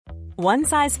One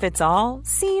size fits all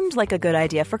seemed like a good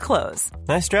idea for clothes.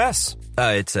 Nice dress.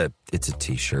 It's a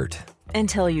t-shirt.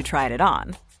 Until you tried it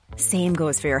on. Same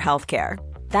goes for your healthcare.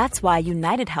 That's why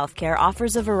United Healthcare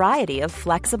offers a variety of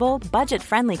flexible,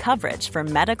 budget-friendly coverage for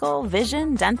medical,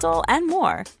 vision, dental, and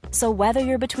more. So whether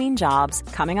you're between jobs,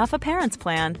 coming off a parent's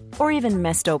plan, or even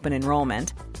missed open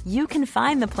enrollment, you can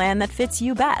find the plan that fits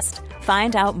you best.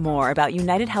 Find out more about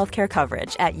United Healthcare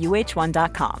coverage at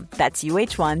uh1.com. That's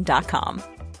uh1.com.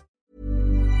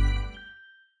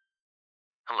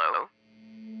 Hello?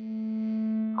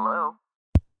 Hello?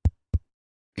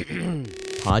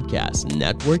 Podcast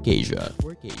Network Asia.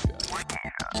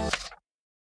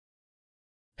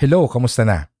 Hello, kamusta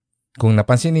na? Kung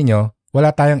napansin niyo,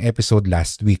 wala tayong episode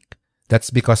last week.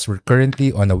 That's because we're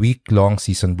currently on a week-long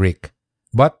season break.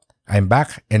 But I'm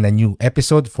back and a new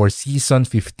episode for season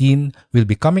 15 will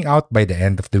be coming out by the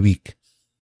end of the week.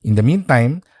 In the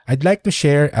meantime, I'd like to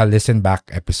share a listen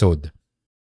back episode.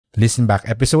 Listen back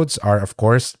episodes are, of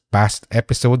course, past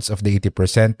episodes of the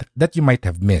 80% that you might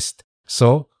have missed.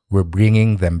 So, we're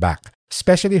bringing them back,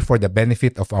 especially for the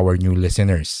benefit of our new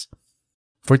listeners.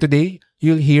 For today,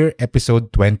 you'll hear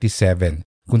episode 27,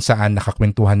 kung saan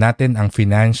nakakwentuhan natin ang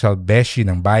financial beshi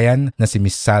ng bayan na si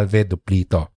Miss Salve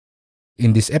Duplito.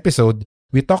 In this episode,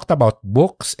 we talked about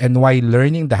books and why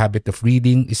learning the habit of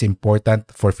reading is important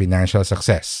for financial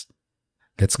success.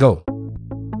 Let's go!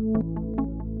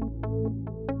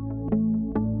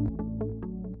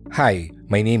 Hi,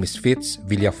 my name is Fitz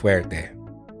Villafuerte.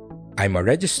 I'm a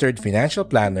registered financial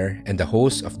planner and the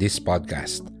host of this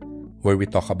podcast, where we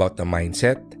talk about the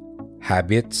mindset,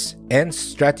 habits, and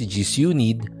strategies you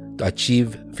need to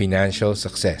achieve financial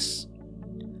success.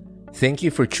 Thank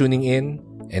you for tuning in,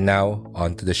 and now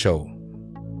on to the show.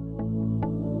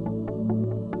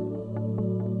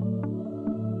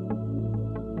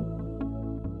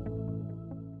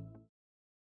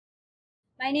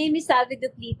 My name is Salve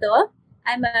Duplito.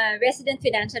 I'm a resident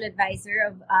financial advisor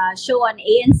of a show on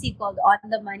ANC called On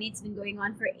the Money. It's been going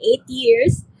on for 8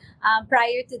 years.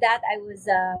 Prior to that, I was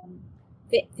a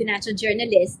financial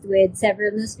journalist with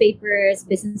several newspapers,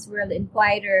 Business World,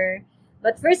 Inquirer.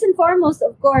 But first and foremost,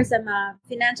 of course, I'm a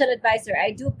financial advisor.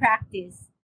 I do practice.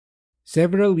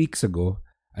 Several weeks ago,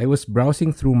 I was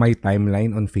browsing through my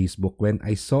timeline on Facebook when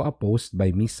I saw a post by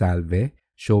Miss Salve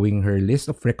showing her list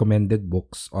of recommended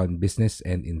books on business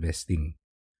and investing.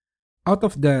 Out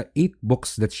of the 8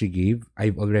 books that she gave,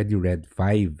 I've already read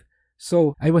 5.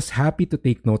 So, I was happy to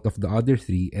take note of the other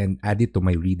 3 and add it to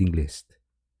my reading list.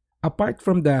 Apart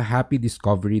from the happy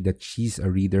discovery that she's a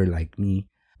reader like me,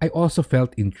 I also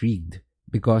felt intrigued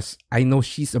because I know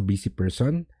she's a busy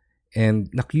person and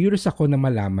na-curious ako na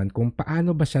malaman kung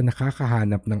paano ba siya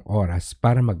nakakahanap ng oras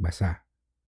para magbasa.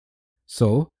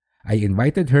 So, I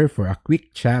invited her for a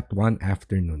quick chat one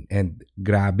afternoon and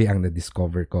grabe ang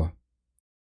na-discover ko.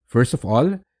 First of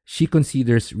all, she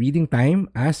considers reading time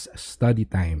as study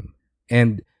time,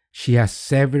 and she has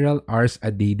several hours a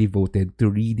day devoted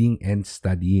to reading and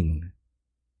studying.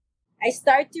 I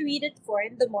start to read at 4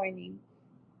 in the morning.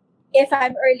 If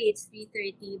I'm early, it's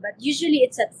 3:30, but usually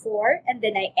it's at 4 and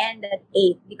then I end at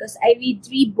 8 because I read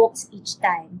 3 books each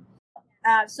time.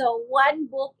 So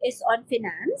one book is on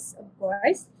finance, of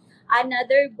course.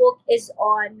 Another book is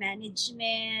on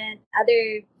management,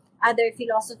 other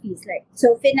philosophies, like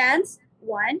so finance,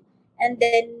 one, and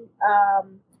then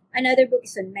another book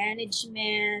is on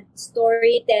management,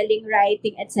 storytelling,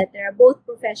 writing, etc., both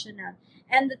professional.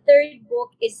 And the third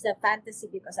book is fantasy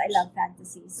because I love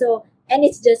fantasy. So, and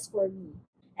it's just for me.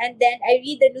 And then I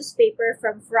read the newspaper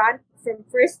from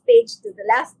first page to the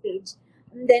last page.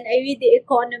 And then I read The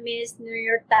Economist, New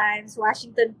York Times,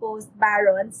 Washington Post,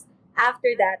 Barron's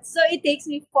after that. So it takes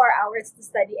me 4 hours to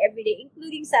study every day,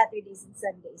 including Saturdays and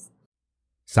Sundays.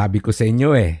 Sabi ko sa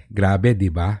inyo grabe, di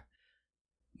ba?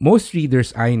 Most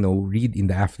readers I know read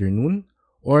in the afternoon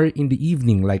or in the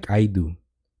evening like I do.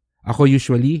 Ako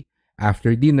usually,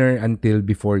 after dinner until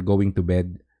before going to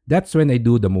bed, that's when I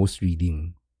do the most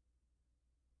reading.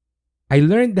 I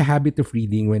learned the habit of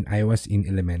reading when I was in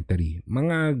elementary.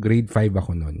 Mga grade 5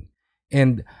 ako nun.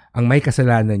 And ang may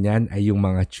kasalanan niyan ay yung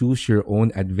mga choose your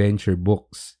own adventure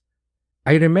books.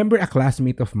 I remember a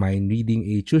classmate of mine reading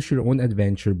a choose your own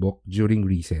adventure book during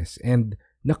recess and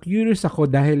na-curious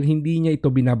ako dahil hindi niya ito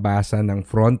binabasa ng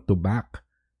front to back.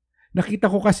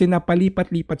 Nakita ko kasi na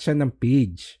palipat-lipat siya ng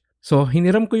page. So,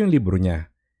 hiniram ko yung libro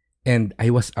niya. And I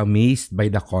was amazed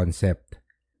by the concept.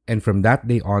 And from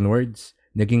that day onwards,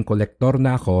 naging kolektor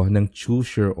na ako ng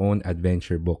choose your own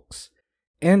adventure books.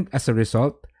 And as a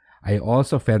result, I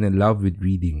also fell in love with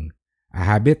reading, a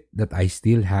habit that I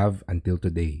still have until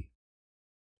today.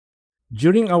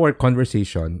 During our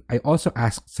conversation, I also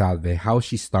asked Salve how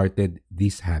she started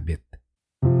this habit.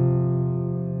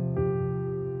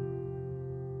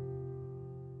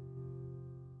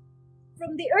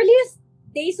 From the earliest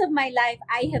days of my life,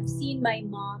 I have seen my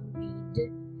mom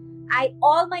read.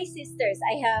 All my sisters,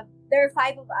 there are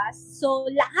 5 of us.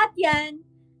 So lahat yan,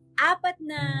 4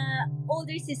 na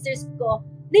older sisters ko,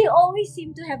 they always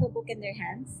seem to have a book in their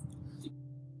hands.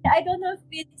 I don't know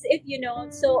if you know,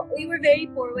 so we were very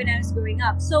poor when I was growing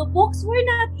up. So books were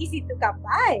not easy to come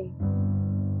by.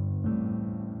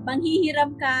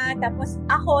 Manghihiram ka, tapos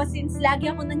ako, since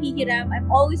lagi ako nanghihiram, I'm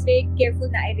always very careful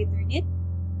na I return it.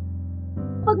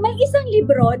 Pag may isang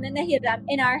libro na nahiram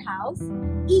in our house,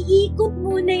 iikot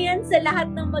muna yan sa lahat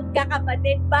ng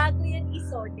magkakapatid bago yan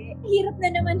isole. Hirap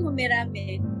na naman humiram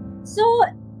eh. So,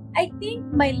 I think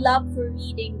my love for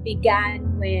reading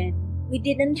began when we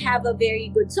didn't have a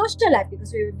very good social life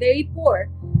because we were very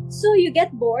poor. So, you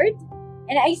get bored.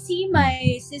 And I see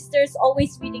my sisters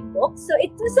always reading books. So,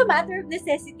 it was a matter of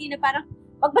necessity na parang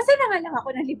magbasa na nga lang ako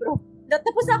ng libro.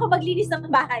 Tapos na ako maglinis ng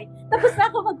bahay. Tapos na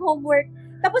ako mag-homework.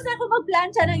 Tapos na ako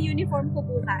mag-plancha ng uniform ko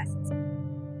bukas.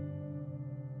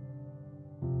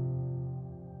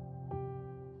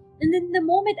 And then the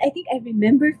moment I think I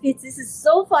remember Fitz, this is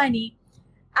so funny.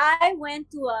 I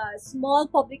went to a small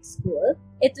public school.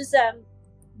 It was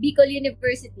Bicol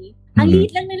University. Ang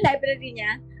liit lang ng library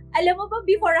niya. Alam mo ba,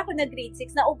 before ako nag-grade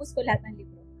 6, naubos ko lahat ng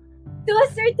libro. To a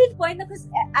certain point, because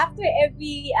after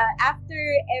every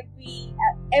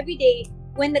day,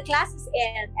 when the classes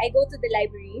end, I go to the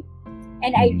library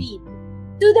and I read.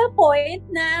 To the point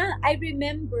na I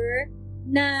remember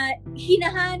na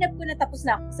hinahanap ko na tapos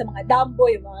na ako sa mga Dumbo,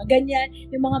 yung mga ganyan,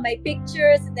 yung mga may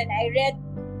pictures, and then I read,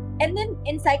 and then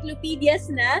encyclopedias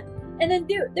na, and then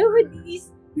there were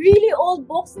these really old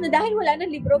books na dahil wala ng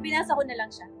libro, binasa ko na lang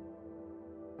siya.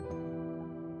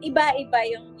 Iba-iba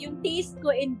yung taste ko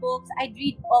in books. I'd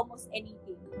read almost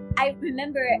anything. I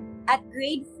remember at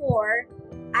grade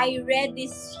 4, I read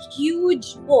this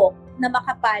huge book na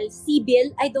makapal,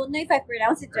 Sybil. I don't know if I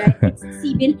pronounce it right. It's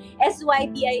Sybil,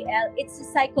 Sybil. It's a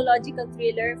psychological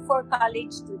thriller for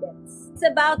college students. It's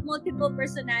about multiple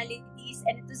personalities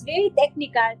and it was very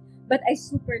technical, but I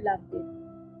super loved it.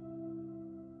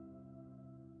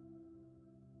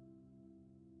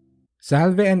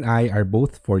 Salve and I are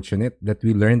both fortunate that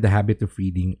we learned the habit of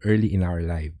reading early in our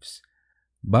lives.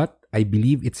 But I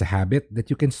believe it's a habit that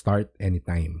you can start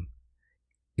anytime.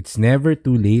 It's never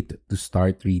too late to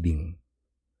start reading.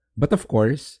 But of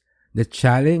course, the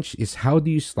challenge is how do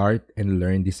you start and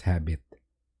learn this habit?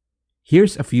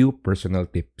 Here's a few personal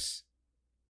tips.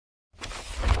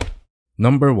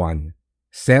 Number 1,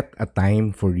 set a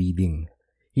time for reading.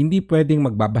 Hindi pwedeng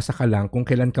magbabasa ka lang kung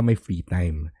kailan ka may free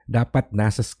time. Dapat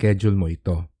nasa schedule mo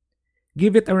ito.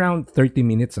 Give it around 30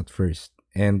 minutes at first.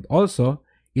 And also,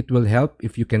 it will help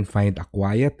if you can find a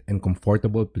quiet and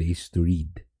comfortable place to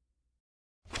read.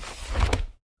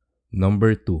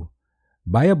 Number 2,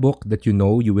 buy a book that you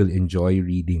know you will enjoy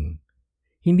reading.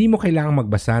 Hindi mo kailangang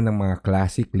magbasa ng mga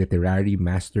classic literary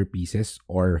masterpieces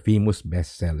or famous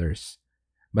bestsellers.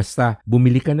 Basta,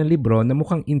 bumili ka ng libro na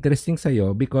mukhang interesting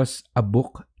sa'yo because a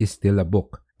book is still a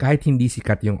book, kahit hindi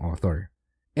sikat yung author.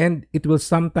 And it will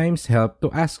sometimes help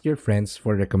to ask your friends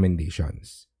for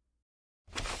recommendations.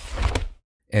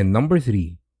 And number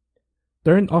 3,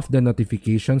 turn off the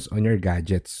notifications on your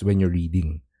gadgets when you're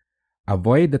reading.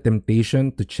 Avoid the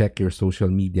temptation to check your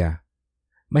social media.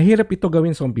 Mahirap ito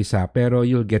gawin sa umpisa pero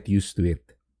you'll get used to it.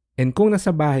 And kung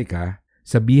nasa bahay ka,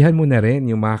 sabihan mo na rin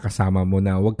yung mga kasama mo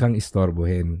na huwag kang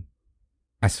istorbohin.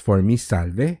 As for Miss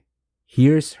Salve,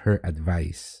 here's her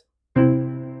advice.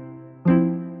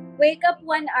 Wake up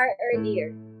 1 hour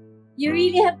earlier. You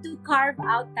really have to carve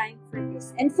out time for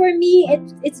this. And for me,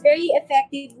 it's very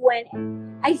effective when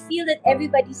I feel that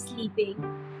everybody's sleeping,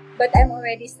 but I'm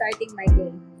already starting my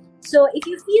day. So if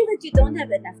you feel that you don't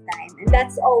have enough time, and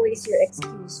that's always your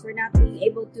excuse for not being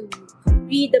able to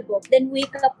read the book, then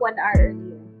wake up 1 hour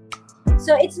earlier.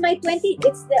 So it's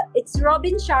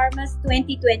Robin Sharma's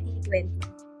 20-20-20.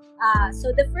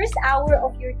 So the first hour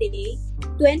of your day,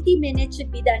 20 minutes should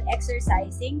be done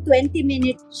exercising, 20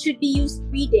 minutes should be used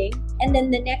reading, and then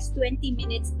the next 20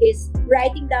 minutes is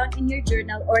writing down in your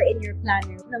journal or in your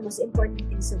planner the most important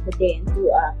things of the day and do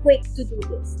a quick to-do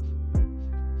list.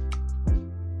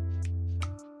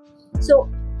 So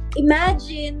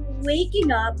imagine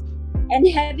waking up and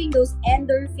having those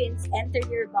endorphins enter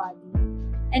your body.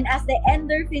 And as the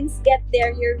endorphins get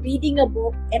there, you're reading a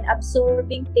book and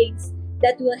absorbing things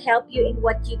that will help you in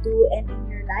what you do and in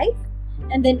your life.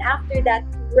 And then after that,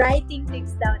 writing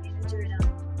things down in a journal.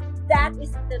 That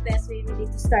is the best way really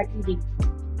to start reading.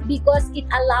 because it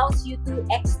allows you to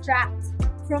extract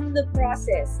from the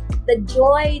process the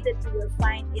joy that you will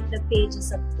find in the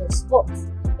pages of those books.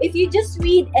 If you just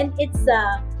read and it's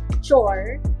a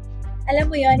chore, alam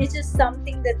mo yun, it's just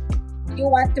something that you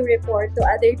want to report to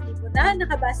other people na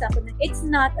nakabasa ko na, it's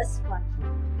not as fun.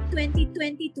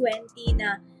 2020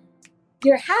 na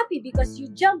you're happy because you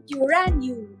jumped, you ran,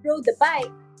 you rode the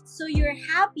bike. So you're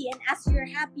happy, and as you're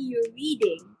happy, you're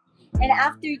reading. And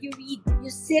after you read, you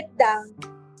sit down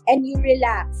and you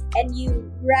relax and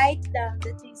you write down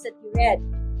the things that you read.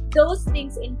 Those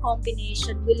things in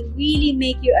combination will really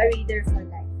make you a reader for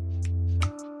life.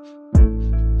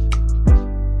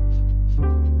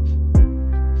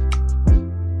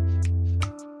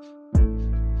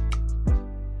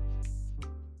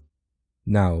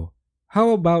 Now,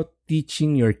 how about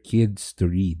teaching your kids to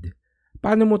read?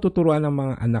 Paano mo tuturuan ang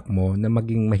mga anak mo na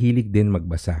maging mahilig din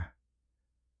magbasa?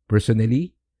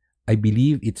 Personally, I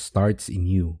believe it starts in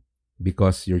you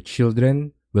because your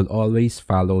children will always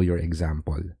follow your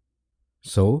example.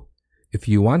 So, if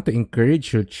you want to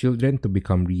encourage your children to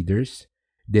become readers,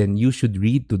 then you should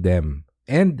read to them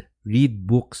and read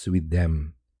books with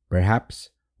them.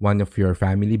 Perhaps one of your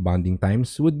family bonding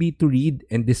times would be to read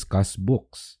and discuss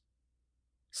books.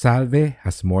 Salve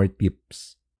has more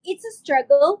tips. It's a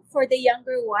struggle for the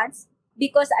younger ones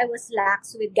because I was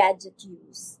lax with gadget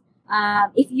use.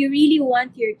 If you really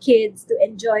want your kids to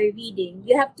enjoy reading,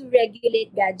 you have to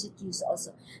regulate gadget use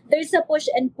also. There's a push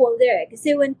and pull there. Because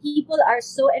when people are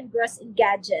so engrossed in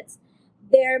gadgets,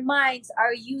 their minds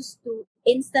are used to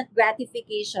instant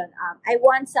gratification. I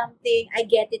want something, I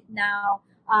get it now.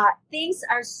 Things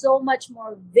are so much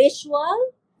more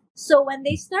visual. So when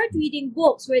they start reading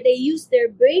books where they use their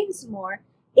brains more,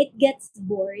 it gets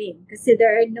boring because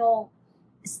there are no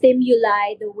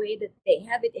stimuli the way that they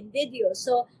have it in video.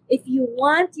 So if you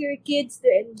want your kids to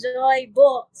enjoy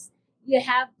books, you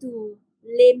have to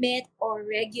limit or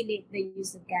regulate the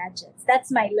use of gadgets.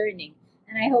 That's my learning,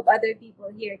 and I hope other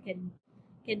people here can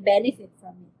benefit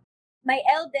from it. My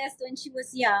eldest, when she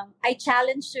was young, I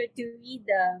challenged her to read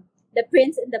the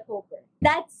Prince and the Pauper.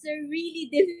 That's a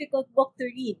really difficult book to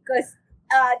read because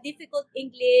difficult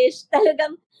English,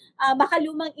 talagang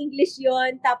makalumang English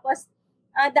yon. Tapos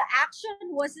the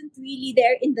action wasn't really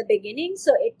there in the beginning,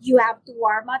 so you have to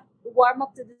warm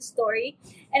up to the story.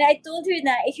 And I told her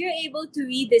that if you're able to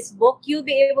read this book, you'll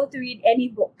be able to read any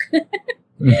book.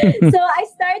 So I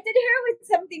started her with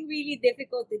something really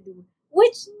difficult to do,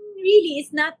 which really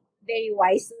is not very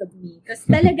wise of me. Because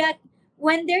talaga,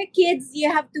 when they're kids,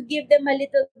 you have to give them a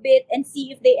little bit and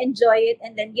see if they enjoy it,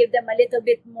 and then give them a little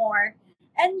bit more.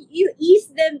 And you ease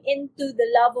them into the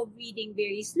love of reading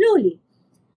very slowly.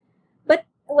 But,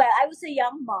 well, I was a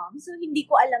young mom, so hindi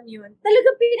ko alam yun.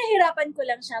 Talagang pinahirapan ko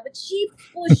lang siya. But she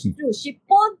pushed through. She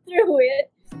pulled through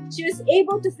it. She was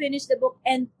able to finish the book.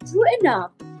 And true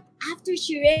enough, after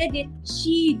she read it,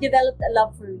 she developed a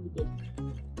love for reading.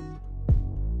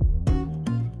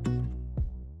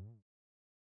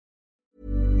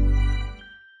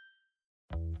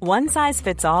 One size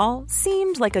fits all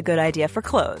seemed like a good idea for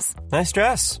clothes. Nice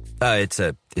dress. It's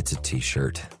a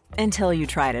t-shirt. Until you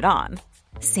tried it on.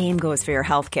 Same goes for your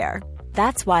healthcare.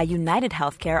 That's why United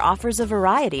Healthcare offers a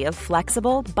variety of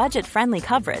flexible, budget-friendly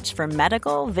coverage for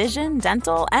medical, vision,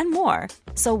 dental, and more.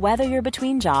 So whether you're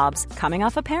between jobs, coming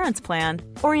off a parent's plan,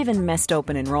 or even missed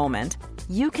open enrollment,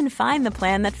 you can find the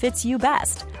plan that fits you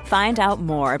best. Find out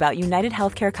more about United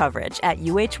Healthcare coverage at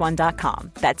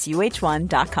uh1.com. That's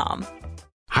uh1.com.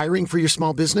 Hiring for your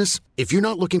small business? If you're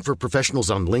not looking for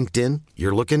professionals on LinkedIn,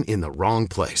 you're looking in the wrong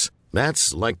place.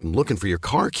 That's like looking for your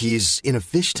car keys in a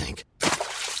fish tank.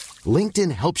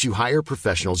 LinkedIn helps you hire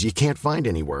professionals you can't find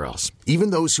anywhere else,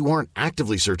 even those who aren't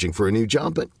actively searching for a new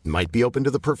job but might be open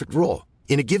to the perfect role.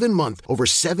 In a given month, over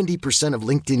 70% of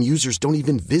LinkedIn users don't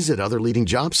even visit other leading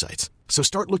job sites. So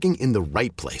start looking in the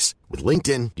right place. With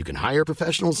LinkedIn, you can hire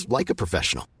professionals like a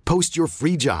professional. Post your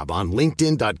free job on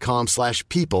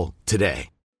linkedin.com/people today.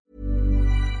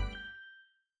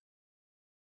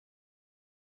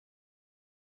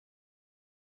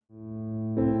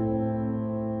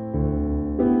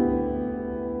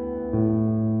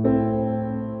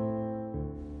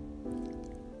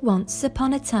 Once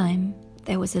upon a time,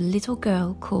 there was a little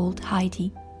girl called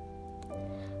Heidi.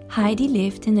 Heidi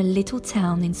lived in a little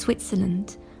town in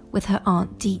Switzerland with her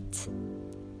Aunt Diet.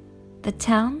 The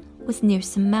town was near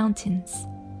some mountains.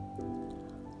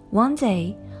 One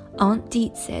day, Aunt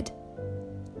Diet said,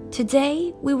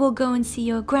 "Today we will go and see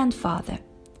your grandfather.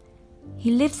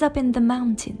 He lives up in the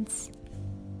mountains."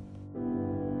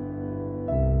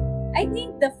 I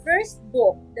think the first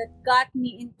book that got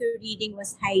me into reading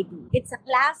was Heidi. It's a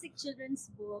classic children's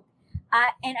book,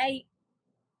 and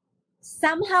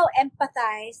somehow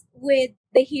empathized with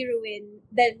the heroine,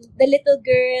 the little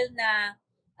girl na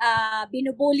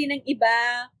binubuli ng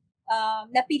iba,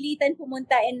 napilitan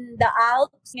pumunta in the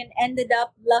Alps and ended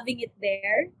up loving it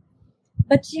there.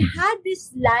 But she had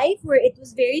this life where it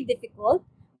was very difficult,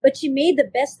 but she made the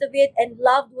best of it and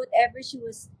loved whatever she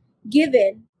was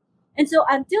given. And so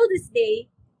until this day,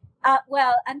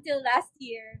 until last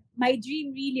year, my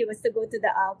dream really was to go to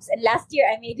the Alps. And last year,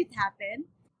 I made it happen.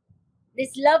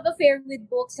 This love affair with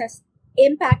books has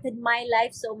impacted my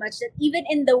life so much that even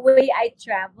in the way I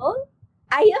travel,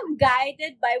 I am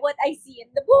guided by what I see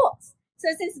in the books. So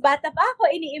since bata pa ako,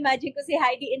 ini-imagine ko si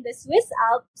Heidi in the Swiss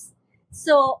Alps.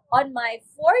 So on my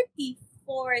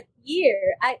 45th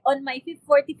year, that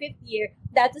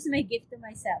was my gift to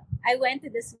myself. I went to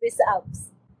the Swiss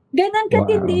Alps. Ganon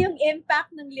katindi yung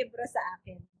impact ng libro sa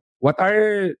akin. What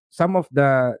are some of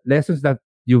the lessons that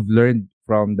you've learned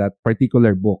from that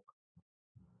particular book?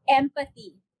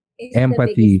 Empathy is the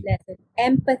biggest lesson.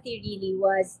 Empathy really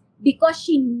was, because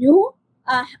she knew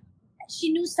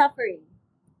suffering.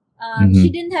 She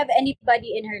didn't have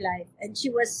anybody in her life, and she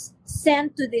was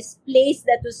sent to this place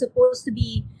that was supposed to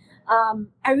be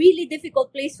a really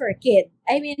difficult place for a kid.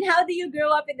 I mean, how do you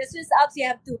grow up in the Swiss Alps? You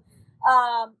have to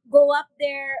go up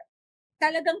there.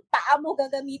 Talagang paa mo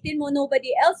gagamitin mo. Nobody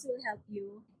else will help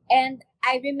you. And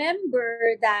I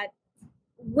remember that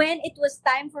when it was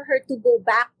time for her to go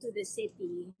back to the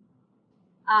city,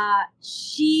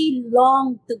 she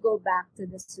longed to go back to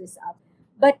the Swiss Alps.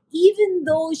 But even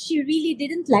though she really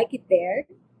didn't like it there,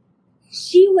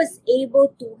 she was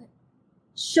able to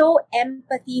show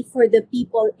empathy for the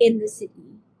people in the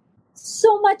city.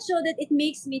 So much so that it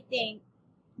makes me think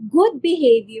good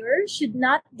behavior should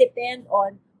not depend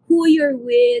on who you're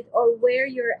with or where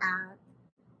you're at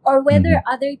or whether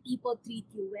other people treat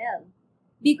you well.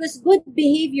 Because good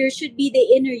behavior should be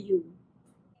the inner you.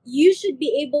 You should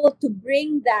be able to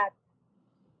bring that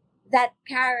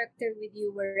character with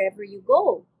you wherever you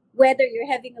go. Whether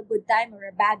you're having a good time or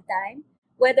a bad time,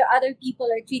 whether other people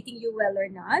are treating you well or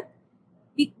not.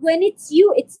 When it's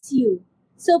you, it's you.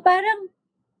 So parang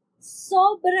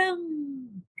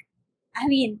sobrang,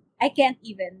 I can't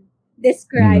even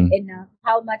describe enough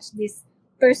how much this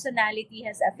personality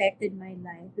has affected my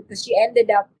life, because she ended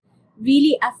up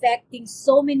really affecting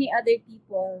so many other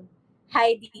people.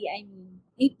 Heidi,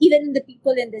 even the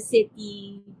people in the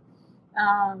city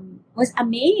was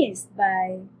amazed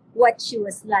by what she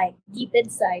was like deep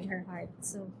inside her heart.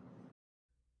 So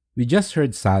we just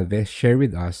heard Salve share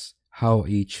with us how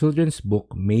a children's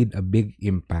book made a big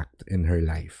impact in her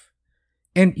life.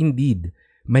 And indeed,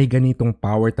 may ganitong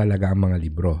power talaga ang mga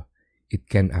libro.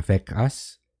 It can affect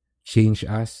us, change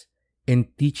us, and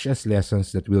teach us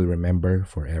lessons that we'll remember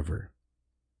forever.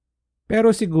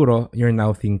 Pero siguro, you're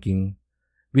now thinking,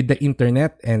 with the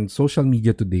internet and social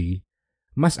media today,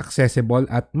 mas accessible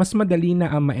at mas madali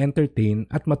na ang ma-entertain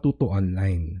at matuto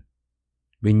online.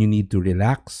 When you need to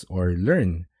relax or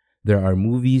learn, there are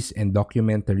movies and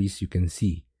documentaries you can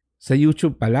see. Sa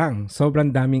YouTube pa lang,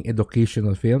 sobrang daming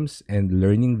educational films and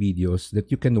learning videos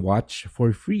that you can watch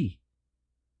for free.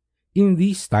 In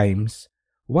these times,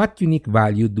 what unique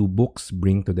value do books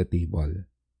bring to the table?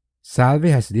 Salve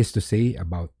has this to say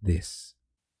about this.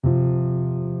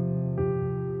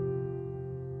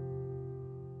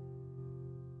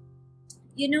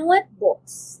 You know what,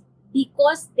 books?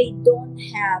 Because they don't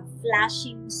have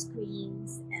flashing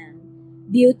screens and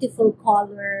beautiful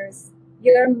colors,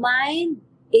 your mind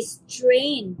is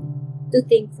trained to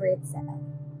think for itself.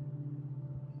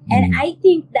 And I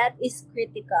think that is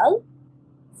critical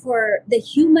for the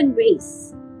human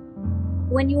race.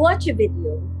 When you watch a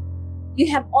video, you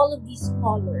have all of these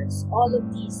colors,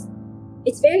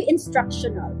 it's very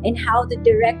instructional in how the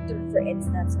director, for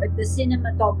instance, or the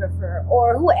cinematographer,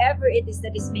 or whoever it is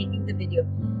that is making the video,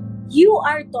 you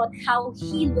are taught how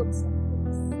he looks at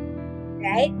things,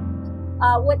 right?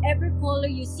 Whatever color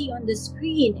you see on the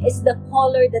screen is the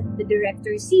color that the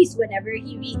director sees whenever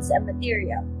he reads a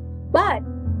material. But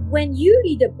when you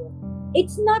read a book,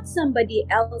 it's not somebody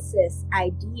else's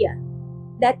idea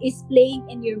that is playing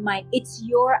in your mind. It's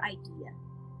your idea.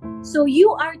 So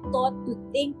you are taught to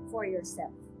think for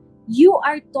yourself. You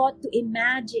are taught to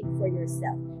imagine for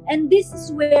yourself. And this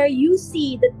is where you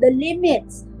see that the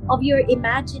limits of your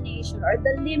imagination or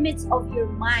the limits of your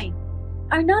mind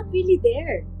are not really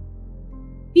there.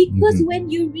 Because when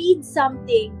you read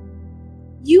something,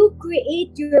 you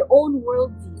create your own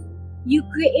worldview. You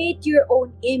create your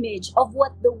own image of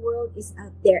what the world is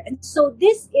out there. And so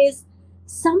this is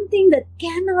something that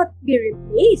cannot be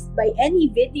replaced by any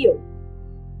video.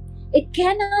 It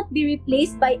cannot be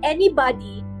replaced by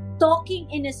anybody talking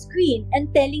in a screen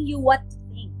and telling you what to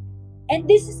think. And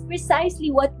this is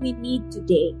precisely what we need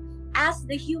today. As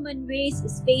the human race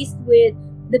is faced with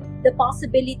the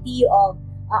possibility of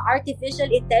artificial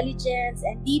intelligence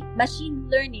and deep machine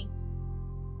learning,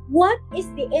 what is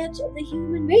the edge of the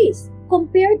human race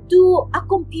compared to a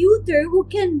computer who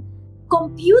can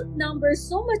compute numbers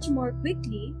so much more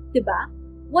quickly, diba?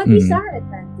 What is our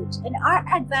advantage? And our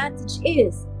advantage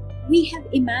is we have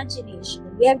imagination,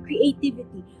 we have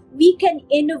creativity, we can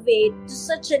innovate to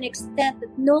such an extent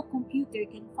that no computer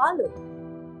can follow.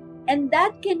 And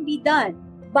that can be done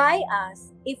by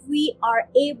us if we are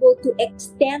able to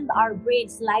extend our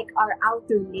brains like our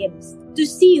outer limbs to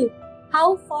see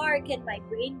how far can my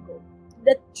brain go.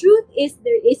 The truth is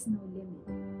there is no limit.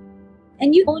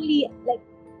 And you only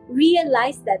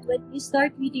realize that when you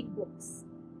start reading books.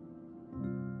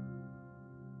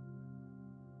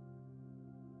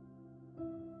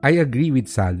 I agree with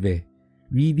Salve.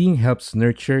 Reading helps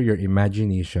nurture your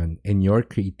imagination and your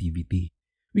creativity,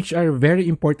 which are very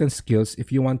important skills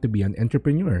if you want to be an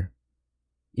entrepreneur.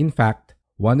 In fact,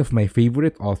 one of my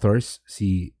favorite authors,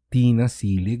 si Tina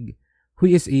Seelig, who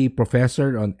is a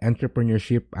professor on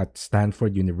entrepreneurship at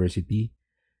Stanford University,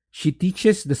 she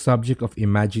teaches the subject of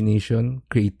imagination,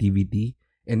 creativity,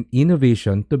 and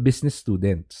innovation to business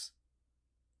students.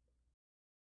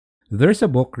 There's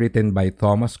a book written by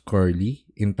Thomas Corley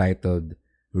entitled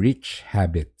Rich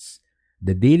Habits: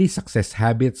 The Daily Success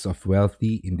Habits of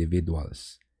Wealthy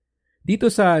Individuals. Dito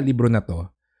sa libro na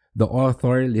to, the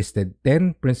author listed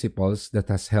 10 principles that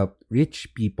has helped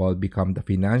rich people become the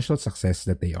financial success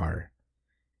that they are.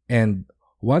 And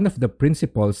one of the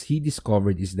principles he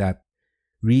discovered is that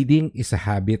reading is a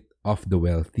habit of the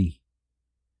wealthy.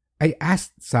 I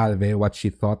asked Salve what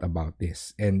she thought about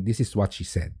this, and this is what she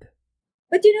said.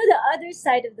 But the other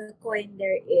side of the coin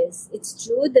there is, it's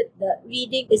true that the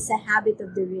reading is a habit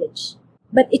of the rich,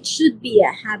 but it should be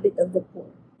a habit of the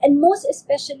poor. And most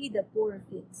especially the poor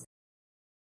kids.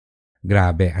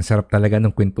 Grabe, ang sarap talaga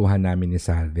ng kwentuhan namin ni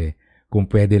Salve. Kung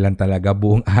pwede lang talaga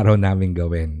buong araw namin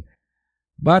gawin.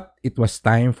 But it was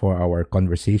time for our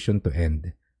conversation to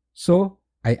end. So,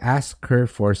 I asked her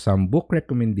for some book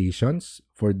recommendations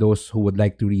for those who would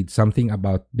like to read something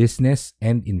about business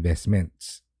and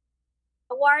investments.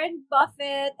 Warren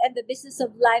Buffett and the Business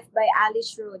of Life by Ali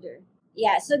Schroeder.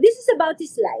 Yeah, so this is about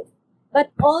his life.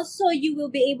 But also you will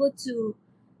be able to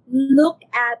look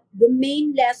at the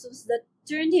main lessons that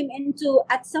turned him into,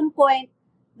 at some point,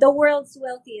 the world's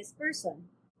wealthiest person.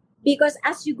 Because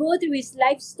as you go through his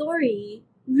life story,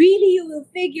 really you will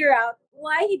figure out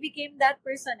why he became that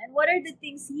person and what are the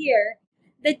things here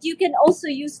that you can also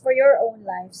use for your own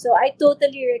life. So I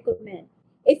totally recommend.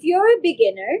 If you're a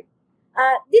beginner,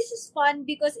 this is fun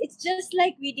because it's just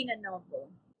like reading a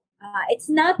novel. It's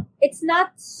not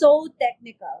so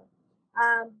technical,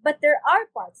 but there are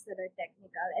parts that are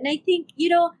technical. And I think,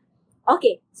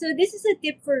 okay, so this is a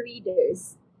tip for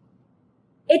readers.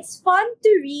 It's fun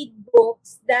to read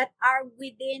books that are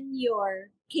within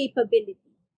your capability.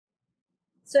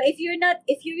 So if you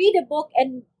read a book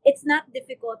and it's not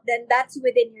difficult, then that's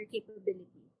within your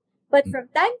capability. But from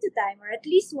time to time, or at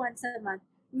least once a month,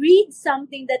 read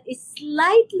something that is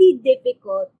slightly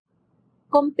difficult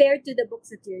compared to the books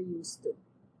that you're used to.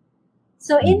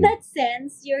 So in that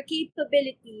sense, your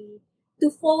capability to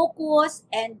focus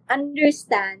and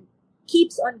understand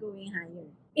keeps on going higher.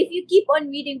 If you keep on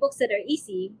reading books that are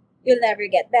easy, you'll never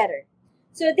get better.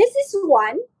 So this is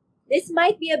one. This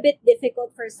might be a bit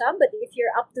difficult for some, but if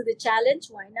you're up to the challenge,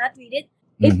 why not read it?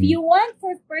 If you want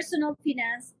for personal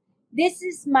finance, this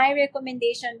is my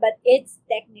recommendation, but it's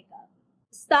technical.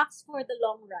 Stocks for the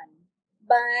Long Run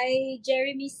by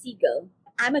Jeremy Siegel.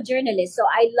 I'm a journalist, so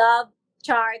I love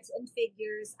charts and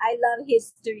figures. I love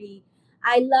history.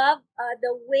 I love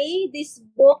the way this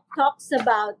book talks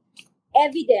about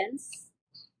evidence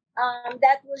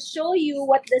that will show you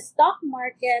what the stock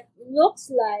market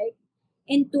looks like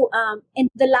in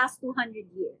the last 200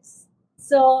 years.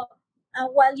 So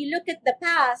while you look at the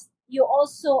past, you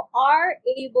also are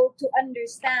able to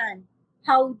understand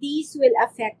how these will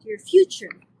affect your future.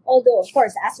 Although, of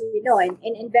course, as we know,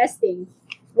 in investing,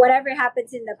 whatever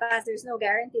happens in the past, there's no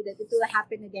guarantee that it will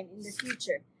happen again in the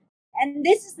future. And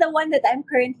this is the one that I'm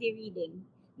currently reading.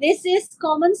 This is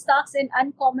Common Stocks and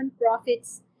Uncommon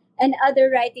Profits and Other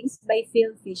Writings by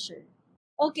Phil Fisher.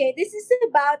 Okay, this is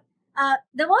about,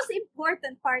 the most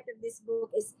important part of this book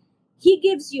is he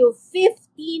gives you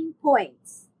 15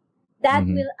 points that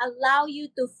will allow you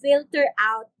to filter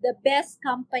out the best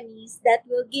companies that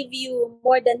will give you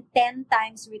more than 10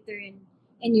 times return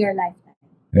in your lifetime.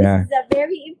 Yeah. This is a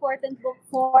very important book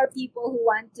for people who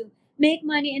want to make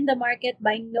money in the market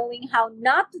by knowing how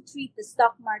not to treat the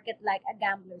stock market like a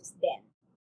gambler's den.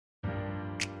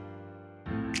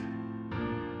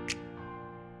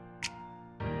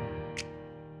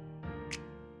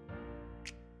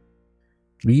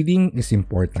 Reading is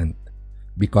important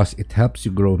because it helps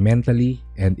you grow mentally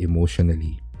and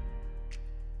emotionally.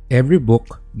 Every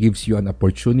book gives you an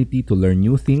opportunity to learn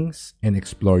new things and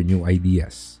explore new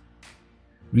ideas.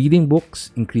 Reading books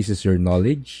increases your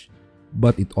knowledge,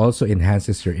 but it also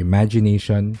enhances your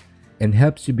imagination and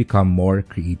helps you become more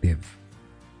creative.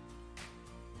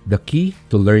 The key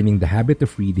to learning the habit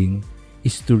of reading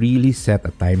is to really set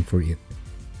a time for it.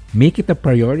 Make it a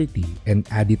priority and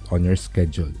add it on your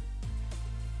schedule.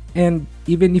 And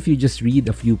even if you just read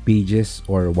a few pages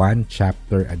or one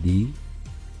chapter a day,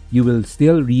 you will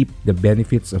still reap the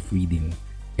benefits of reading,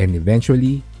 and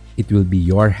eventually, it will be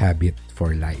your habit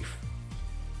for life.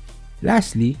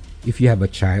 Lastly, if you have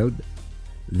a child,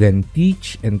 then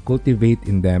teach and cultivate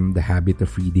in them the habit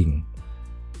of reading,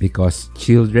 because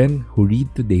children who read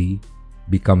today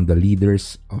become the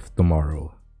leaders of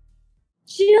tomorrow.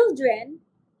 Children,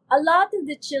 a lot of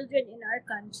the children in our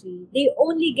country, they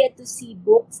only get to see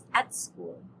books at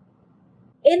school.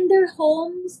 In their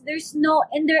homes,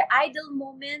 in their idle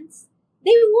moments,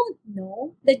 they won't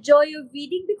know the joy of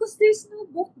reading because there's no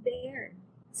book there.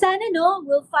 Sana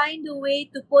we'll find a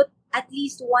way to put at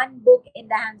least one book in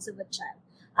the hands of a child.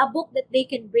 A book that they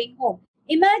can bring home.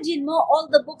 Imagine all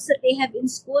the books that they have in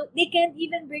school, they can't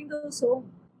even bring those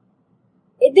home.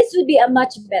 This would be a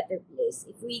much better place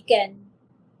if we can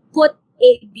put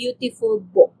a beautiful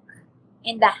book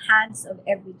in the hands of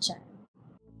every child.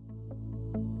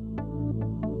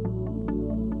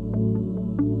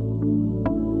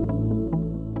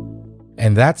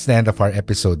 And that's the end of our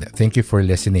episode. Thank you for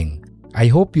listening. I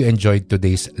hope you enjoyed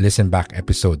today's Listen Back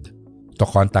episode. To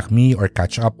contact me or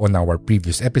catch up on our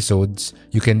previous episodes,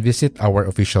 you can visit our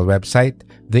official website,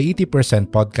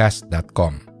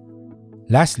 the80percentpodcast.com.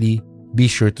 Lastly, be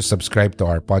sure to subscribe to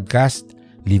our podcast,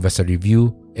 leave us a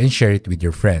review, and share it with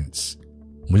your friends.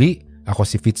 Muli, ako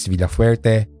si Fitz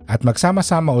Villafuerte at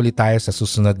magsama-sama ulit tayo sa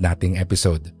susunod nating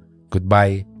episode.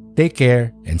 Goodbye, take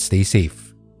care, and stay safe.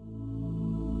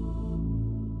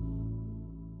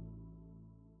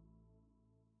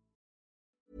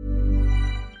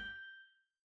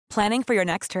 Planning for your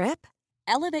next trip?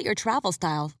 Elevate your travel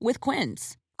style with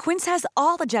Quince. Quince has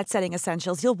all the jet-setting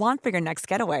essentials you'll want for your next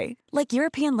getaway, like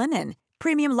European linen,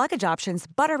 premium luggage options,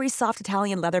 buttery soft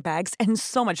Italian leather bags, and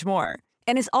so much more.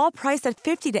 And is all priced at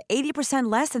 50 to 80%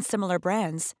 less than similar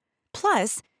brands.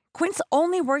 Plus, Quince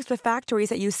only works with factories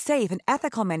that use safe and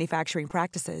ethical manufacturing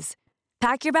practices.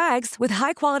 Pack your bags with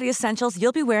high-quality essentials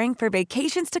you'll be wearing for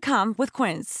vacations to come with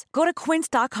Quince. Go to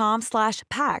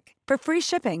quince.com/pack for free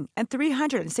shipping and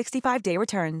 365-day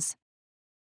returns.